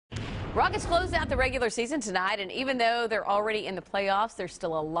Rockets close out the regular season tonight, and even though they're already in the playoffs, there's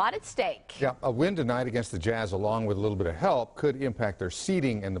still a lot at stake. Yeah, a win tonight against the Jazz, along with a little bit of help, could impact their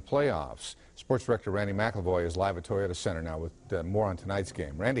seeding in the playoffs. Sports Director Randy McIlvoy is live at Toyota Center now with more on tonight's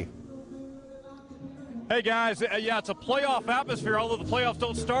game. Randy. Hey guys, yeah, it's a playoff atmosphere, although the playoffs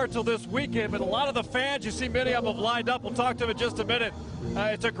don't start till this weekend, but a lot of the fans, you see many of them lined up. We'll talk to them in just a minute.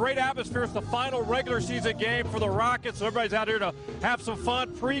 It's a great atmosphere. It's the final regular season game for the Rockets, so everybody's out here to have some fun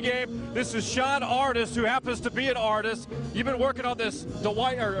pregame. This is Sean Artist, who happens to be an artist. You've been working on this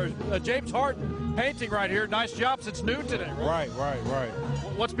James Harden painting right here. Nice job since noon today, right? Right.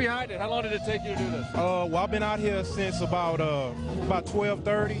 What's behind it? How long did it take you to do this? Well, I've been out here since about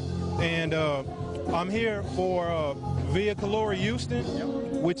 12:30, and I'm here for Via Calora Houston,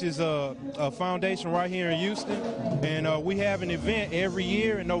 which is a foundation right here in Houston. And we have an event every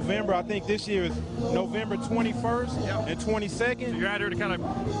year in November. I think this year is November 21st and 22nd. So you're out here to kind of...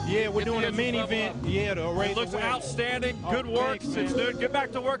 Yeah, we're doing a mini event. Yeah, to raise it looks awareness. outstanding. Good work since noon. Get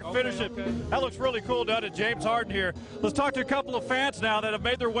back to work and finish it. That looks really cool done at James Harden here. Let's talk to a couple of fans now that have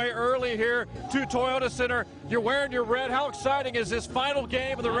made their way early here to Toyota Center. You're wearing your red. How exciting is this final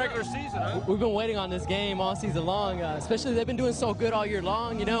game of the regular season? Huh? We've been waiting on this game all season long, especially they've been doing so good all year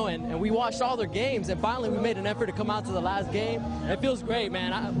long, you know, and we watched all their games, and finally we made an effort to come out to the last game. It feels great,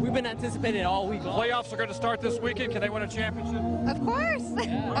 man. We've been anticipating it all week long. Playoffs are going to start this weekend. Can they win a championship? Of course.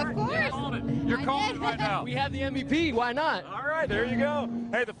 Yeah. Of course. You're calling it right now. We have the MVP. Why not? All right, there you go.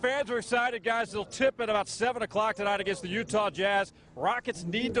 Hey, the fans are excited, guys. They'll tip at about 7 o'clock tonight against the Utah Jazz. Rockets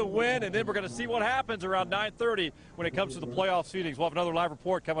need to win, and then we're going to see what happens around 9:30 when it comes to the playoff seedings. We'll have another live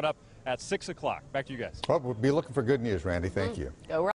report coming up at 6 o'clock. Back to you guys. Well, we'll be looking for good news, Randy. Thank you. Go